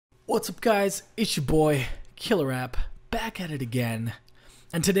What's up, guys? It's your boy Killer App, back at it again,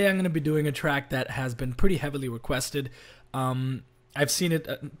 and today I'm going to be doing a track that has been pretty heavily requested. I've seen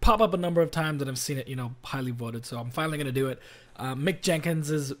it pop up a number of times, and I've seen it, highly voted. So I'm finally going to do it. Mick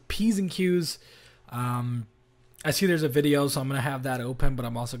Jenkins' P's and Q's. I see there's a video, so I'm going to have that open, but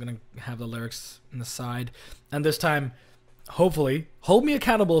I'm also going to have the lyrics on the side. And this time, hopefully, hold me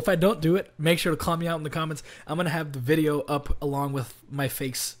accountable if I don't do it. Make sure to call me out in the comments. I'm going to have the video up along with my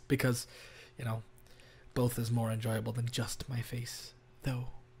face because, both is more enjoyable than just my face, though.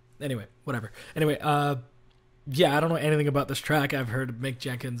 Anyway, whatever. Anyway, yeah, I don't know anything about this track. I've heard Mick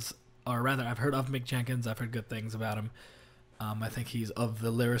Jenkins, or rather, I've heard of Mick Jenkins. I've heard good things about him. I think he's of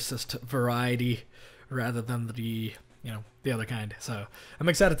the lyricist variety rather than the other kind. So I'm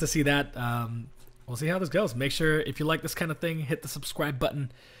excited to see that. We'll see how this goes. Make sure, if you like this kind of thing, hit the subscribe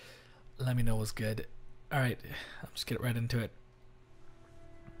button. Let me know what's good. All right, I'll just get right into it.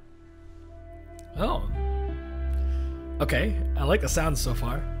 Oh. Okay, I like the sound so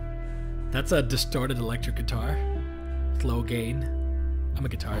far. That's a distorted electric guitar. It's low gain. I'm a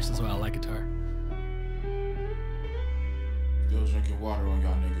guitarist as well. I like guitar. Still drinking water on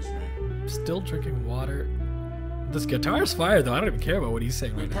y'all niggas, man. Still drinking water. This guitar's fire, though. I don't even care about what he's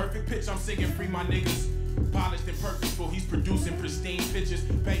saying right now. Perfect pitch, I'm singing free my niggas. Polished and purposeful, he's producing pristine pictures.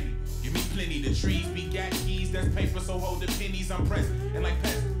 Baby, give me plenty. The trees be got keys, that's paper, so hold the pennies. I'm pressed and like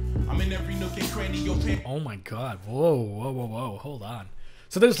pest. I'm in every nook and cranny, your pen. Oh my god. Whoa, whoa, whoa, whoa. Hold on.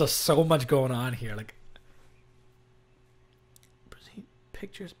 So there's just so much going on here. Like,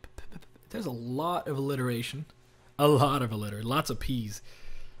 pictures. There's a lot of alliteration. A lot of alliteration. Lots of P's.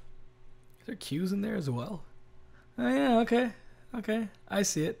 Is there Q's in there as well? Oh yeah, okay. Okay. I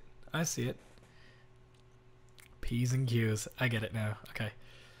see it. I see it. P's and Q's. I get it now. Okay.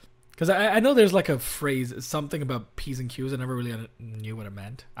 Because I know there's like a phrase, something about P's and Q's. I never really knew what it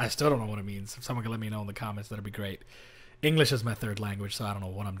meant. I still don't know what it means. If someone could let me know in the comments, that'd be great. English is my third language, so I don't know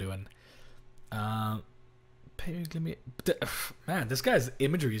what I'm doing. Man, this guy's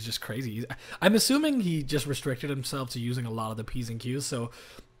imagery is just crazy. I'm assuming he just restricted himself to using a lot of the P's and Q's. So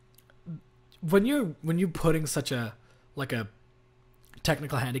when you're putting such a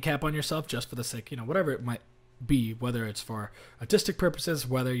technical handicap on yourself just for the sake, whatever it might be, whether it's for artistic purposes,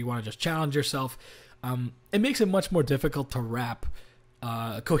 whether you want to just challenge yourself, it makes it much more difficult to rap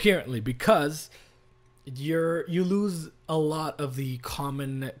coherently because you lose a lot of the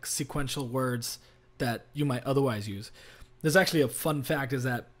common sequential words that you might otherwise use. There's actually a fun fact is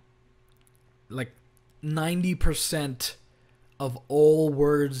that like 90% of all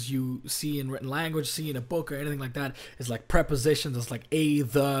words you see in written language, see in a book or anything like that is like prepositions. It's like a,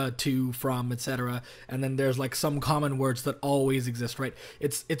 the, to, from, etc. And then there's like some common words that always exist, right?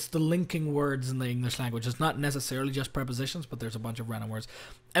 It's the linking words in the English language. It's not necessarily just prepositions, but there's a bunch of random words.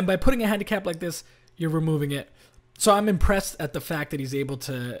 And by putting a handicap like this, you're removing it. So I'm impressed at the fact that he's able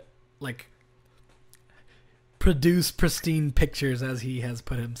to produce pristine pictures as he has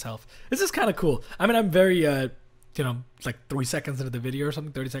put himself. This is kind of cool. I mean, I'm very it's like 3 seconds into the video or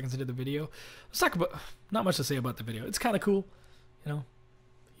something, 30 seconds into the video. Let's talk about, not much to say about the video. It's kind of cool.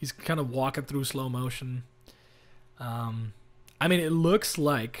 He's kind of walking through slow motion. I mean, it looks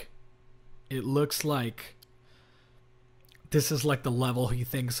like this is like the level he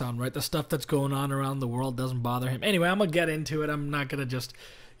thinks on, right? The stuff that's going on around the world doesn't bother him. Anyway, I'm going to get into it. I'm not going to just,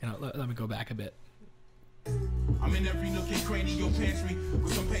 let me go back a bit. I'm in every nook and cranny, your pantry,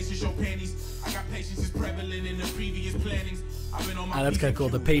 with some patience, your panties. I got patience is prevalent in the previous plannings. I've been on my that's kind of cool.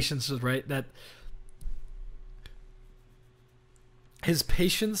 The patience is right. That his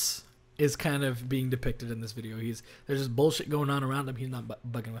patience is kind of being depicted in this video. There's just bullshit going on around him. He's not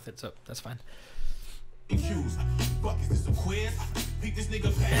bugging with it, so that's fine. Fuck, is this a quiz? Pick this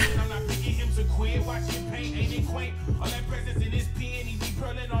nigga passion. I'm not picking him to quit. Watch him paint, ain't it quaint? All that presence in his pen, he be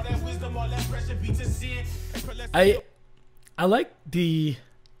pearling, all that wisdom, all that pressure be to sin. I like the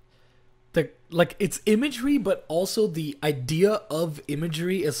it's imagery, but also the idea of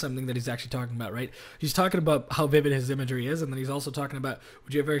imagery is something that he's actually talking about, right? He's talking about how vivid his imagery is, and then he's also talking about,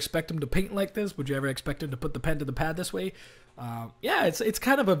 would you ever expect him to paint like this? Would you ever expect him to put the pen to the pad this way? Yeah, it's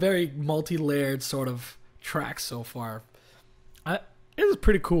kind of a very multi-layered sort of track so far. It is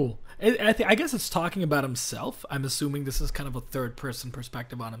pretty cool. I guess it's talking about himself. I'm assuming this is kind of a third-person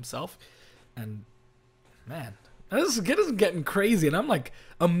perspective on himself. And, man, this is getting crazy. And I'm like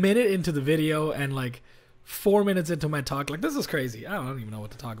a minute into the video and like 4 minutes into my talk. Like, this is crazy. I don't even know what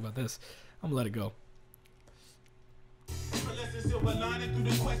to talk about this. I'm gonna let it go. Silver lining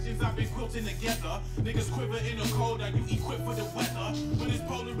through the questions I've been quilting together. Niggas quiver in the cold, are you equipped for the weather? When it's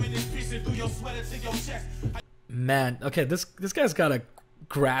polar and it's piercing through your sweater to your chest. Man, okay, this guy's got a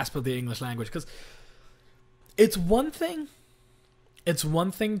grasp of the English language, because it's one thing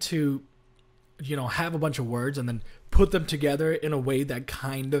to, you know, have a bunch of words and then put them together in a way that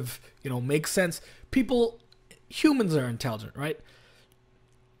kind of, you know, makes sense. Humans are intelligent, right?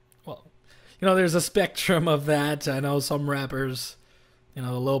 Well, you know, there's a spectrum of that. I know some rappers, you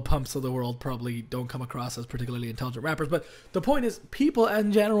know, the Lil Pumps of the world probably don't come across as particularly intelligent rappers, but the point is, people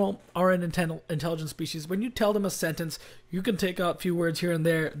in general are an intelligent species. When you tell them a sentence, you can take out a few words here and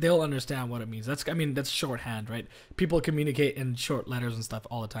there, they'll understand what it means. That's shorthand, right? People communicate in short letters and stuff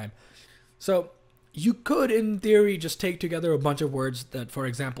all the time. So you could, in theory, just take together a bunch of words that, for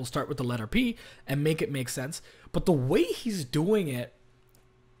example, start with the letter P and make it make sense. But the way he's doing it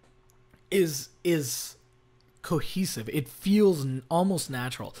is cohesive. It feels almost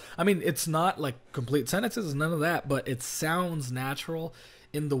natural. I mean, it's not like complete sentences, none of that, but it sounds natural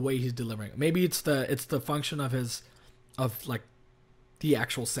in the way he's delivering it. Maybe it's the function of like the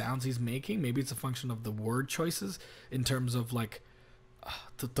actual sounds he's making. Maybe it's a function of the word choices in terms of like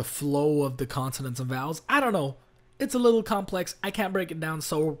the flow of the consonants and vowels. I don't know. It's a little complex. I can't break it down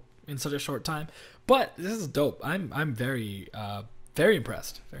in such a short time, but this is dope. I'm very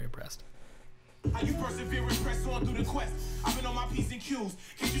impressed. Very impressed. How you persevere and press on through the quest. I've been on my P's and Q's.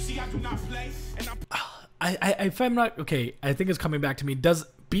 Can't you see I do not play? And if I'm not okay, I think it's coming back to me. Does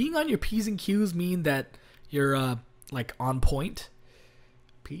being on your P's and Q's mean that you're like on point?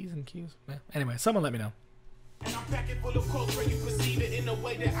 P's and Q's? Yeah. Anyway, someone let me know. And I'm packing full of quotes where you perceive it in the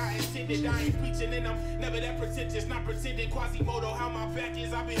way that I intended. I ain't preaching and I'm never that pretentious, not pretending. Quasimodo, how my back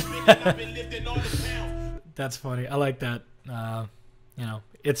is. I've been spinning, I've been lifting all the pounds. That's funny. I like that. You know,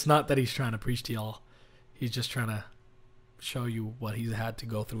 it's not that he's trying to preach to y'all. He's just trying to show you what he's had to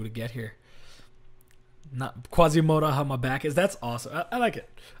go through to get here. Not Quasimodo, how my back is. That's awesome. I like it.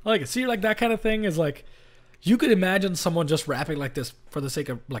 I like it. See, like that kind of thing is like, you could imagine someone just rapping like this for the sake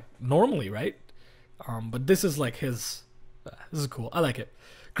of like normally, right? But this is like this is cool. I like it.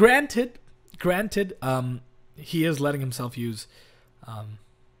 Granted, he is letting himself use,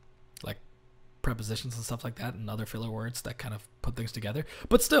 like prepositions and stuff like that and other filler words that kind of put things together.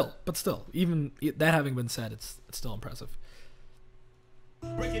 But still, even that having been said, it's still impressive.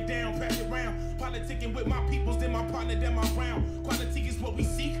 Break it down, pass it round. Politicking with my peoples, then my partner, then my round. Quality is what we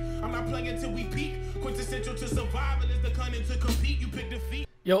seek. I'm not playing till we peak. Quintessential to survival is the cunning to compete. You pick defeat.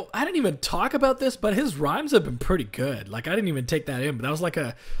 Yo, I didn't even talk about this, but his rhymes have been pretty good. Like, I didn't even take that in, but that was like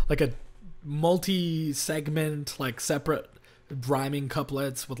a multi-segment, like separate rhyming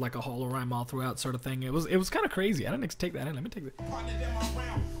couplets with like a hollow rhyme all throughout sort of thing. It was kind of crazy. I didn't take that in. Let me take that.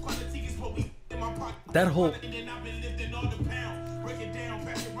 That whole...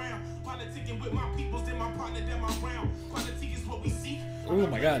 Oh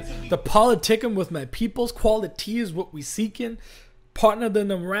my god. The politicking with my people's quality is what we seeking. Partner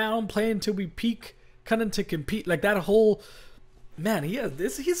them around, playing till we peak, cunning to compete. Like that whole... Man,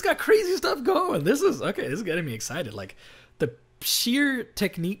 he's got crazy stuff going. This is getting me excited. Like the sheer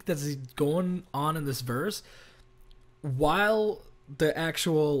technique that's going on in this verse, while the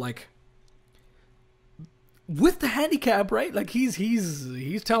actual like with the handicap, right? Like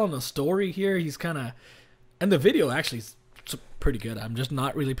he's telling a story here. He's kind of, and the video actually is pretty good. I'm just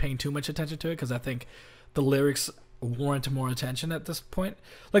not really paying too much attention to it because I think the lyrics warrant more attention at this point.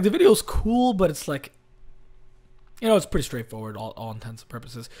 Like the video's cool, but it's like, you know, it's pretty straightforward, all intents and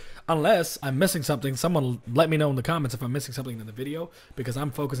purposes. Unless I'm missing something, someone let me know in the comments if I'm missing something in the video, because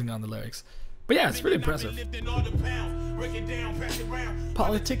I'm focusing on the lyrics. But yeah, it's really impressive.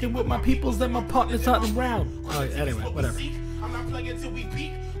 Politicking with my peoples, then my partners out and round. Oh, anyway, whatever.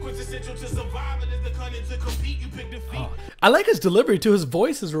 Oh, I like his delivery too. His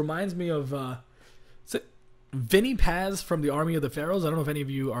voices reminds me of Vinny Paz from the Army of the Pharaohs. I don't know if any of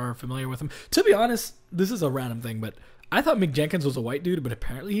you are familiar with him. To be honest, this is a random thing, but I thought Mick Jenkins was a white dude, but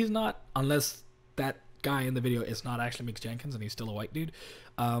apparently he's not, unless that guy in the video is not actually Mick Jenkins and he's still a white dude.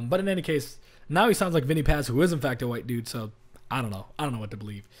 But in any case, now he sounds like Vinny Paz, who is in fact a white dude, so I don't know. I don't know what to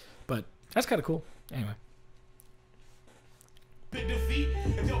believe. But that's kind of cool. Anyway.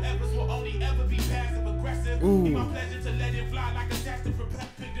 Ooh.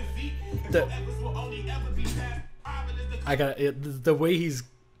 I got it. The way he's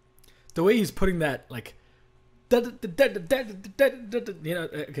putting that, like, you know,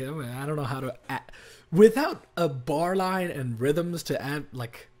 okay, I don't know how to add, without a bar line and rhythms to add,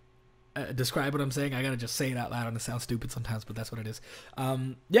 like, describe what I'm saying. I gotta just say it out loud, and it sounds stupid sometimes, but that's what it is.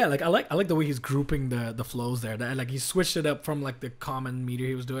 Yeah, like I like the way he's grouping the flows there. Like he switched it up from like the common meter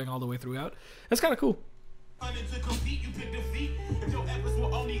he was doing all the way throughout. That's kind of cool. To compete, you can defeat. If your efforts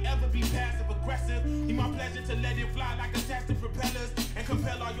will only ever be passive aggressive, be my pleasure to let it fly like attached propellers and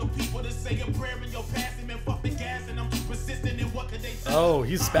compel all your people to say a prayer in your passing and fuck the gas. And I'm too persistent in what could they say? Oh,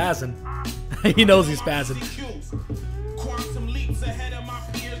 he's spazzing. He knows he's spazzing. Quantum leaps ahead of my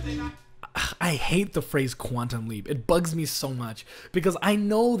peers. I hate the phrase quantum leap. It bugs me so much because I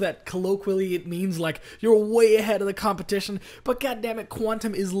know that colloquially it means like you're way ahead of the competition, but goddammit,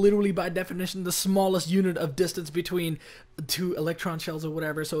 quantum is literally by definition the smallest unit of distance between two electron shells or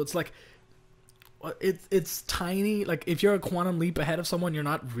whatever. So it's like it's tiny. Like if you're a quantum leap ahead of someone, you're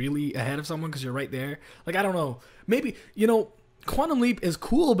not really ahead of someone because you're right there. Like I don't know. Maybe, you know, quantum leap is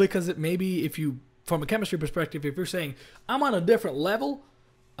cool because it maybe if you, from a chemistry perspective, if you're saying I'm on a different level,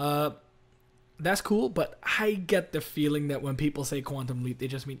 that's cool, but I get the feeling that when people say quantum leap, they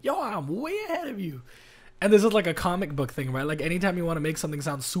just mean, yo, I'm way ahead of you. And this is like a comic book thing, right? Like anytime you want to make something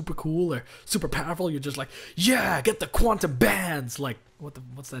sound super cool or super powerful, you're just like, yeah, get the quantum bands. Like,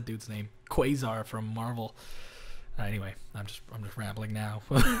 what's that dude's name? Quasar from Marvel. Anyway, I'm just rambling now.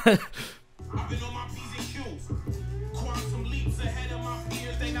 I've been on my P's and Q's. Quantum leaps ahead of my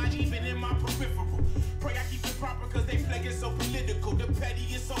peers, they not even in my peripheral. Pray I keep it proper cause they play it so political. The petty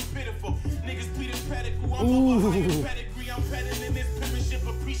is so pitiful. Niggas beat the pedigree. I'm over pedigree. I'm peddling this penmanship.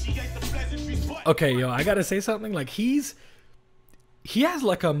 Appreciate the pleasantries. But Okay, yo, I gotta say something. Like he has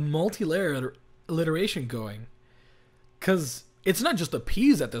like a multi-layered alliteration going. Cause it's not just the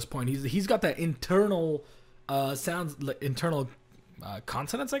P's at this point. He's got that internal sounds, like internal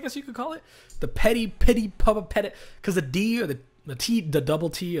consonants, I guess you could call it. The petty, puppa, petty. Cause the D or the T, the double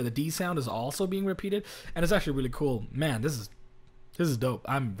T or the D sound is also being repeated, and it's actually really cool. Man, this is dope.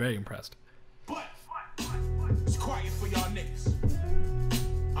 I'm very impressed. But it's quiet for y'all niggas.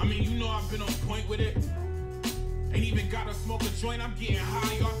 I mean, you know I've been on point with it. Ain't even gotta smoke a joint. I'm getting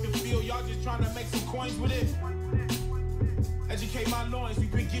high off the field. Y'all just trying to make some coins with it. Educate my loins.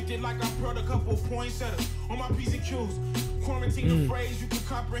 We've been gifted like I pearled a couple poinsettias on my P's and Q's. Quarantine the phrase, you can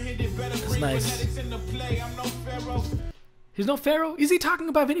comprehend it better. Bring nice. phonetics into play. I'm no pharaoh. He's no Pharaoh? Is he talking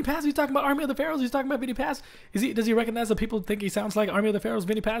about Vinny Paz? He's talking about Army of the Pharaohs? He's talking about Vinny Paz? Does he recognize that people think he sounds like Army of the Pharaohs,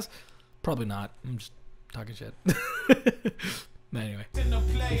 Vinny Paz? Probably not. I'm just talking shit. But anyway. In the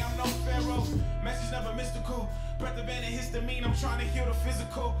play, I'm no pharaoh. Message never mystical. Breath of antihistamine, I'm trying to heal the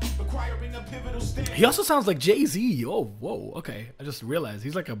physical. Requiring a pivotal stance. He also sounds like Jay-Z. Oh, whoa. Okay. I just realized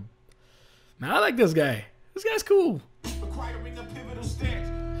he's like a... Man, I like this guy. This guy's cool. Requiring a pivotal stance.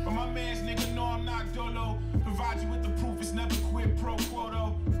 But my man's nigga know I'm not dolo. Provide you with the proof, it's never quid pro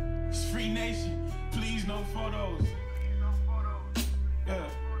quo. It's free nation, please no photos. Yeah.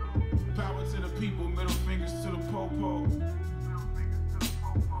 Power to the people, middle fingers to the popo.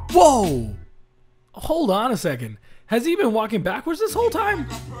 Whoa! Hold on a second. Has he been walking backwards this whole time?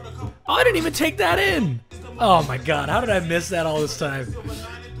 Oh, I didn't even take that in. Oh my god, how did I miss that all this time?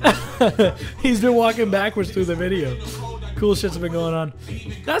 He's been walking backwards through the video. Cool shit's been going on.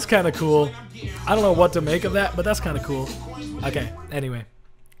 That's kind of cool. I don't know what to make of that, but that's kind of cool. Okay, anyway.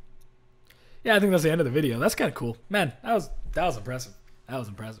 Yeah, I think that's the end of the video. That's kind of cool. Man, that was impressive. That was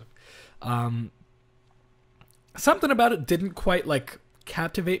impressive. Something about it didn't quite, like,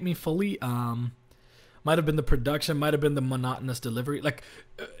 captivate me fully. Might have been the production, might have been the monotonous delivery. Like,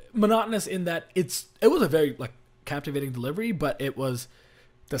 monotonous in that it was a very, like, captivating delivery, but it was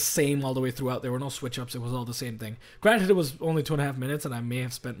the same all the way throughout. There were no switch ups. It was all the same thing. Granted, it was only 2.5 minutes, and I may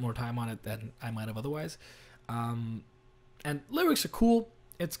have spent more time on it than I might have otherwise. And lyrics are cool.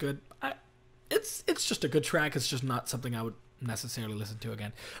 It's good. It's just a good track. It's just not something I would necessarily listen to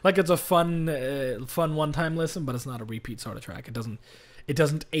again. Like, it's a fun one-time listen, but it's not a repeat sort of track. It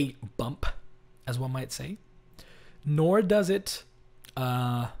doesn't a bump, as one might say. Nor does it.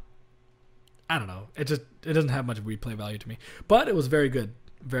 I don't know. It doesn't have much replay value to me. But it was very good.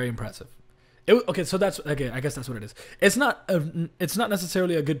 Very impressive. Okay, so that's okay. I guess that's what it is. It's not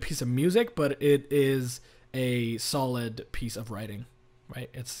necessarily a good piece of music, but it is a solid piece of writing,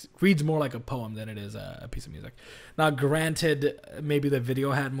 right? It reads more like a poem than it is a piece of music. Now, granted, maybe the video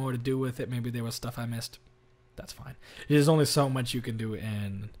had more to do with it. Maybe there was stuff I missed. That's fine. There's only so much you can do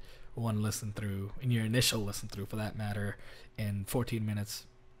in one listen through, in your initial listen through, for that matter, in 14 minutes,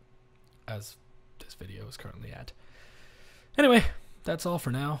 as this video is currently at. Anyway, that's all for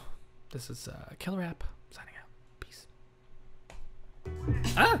now. This is Killer App signing out. Peace.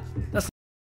 That's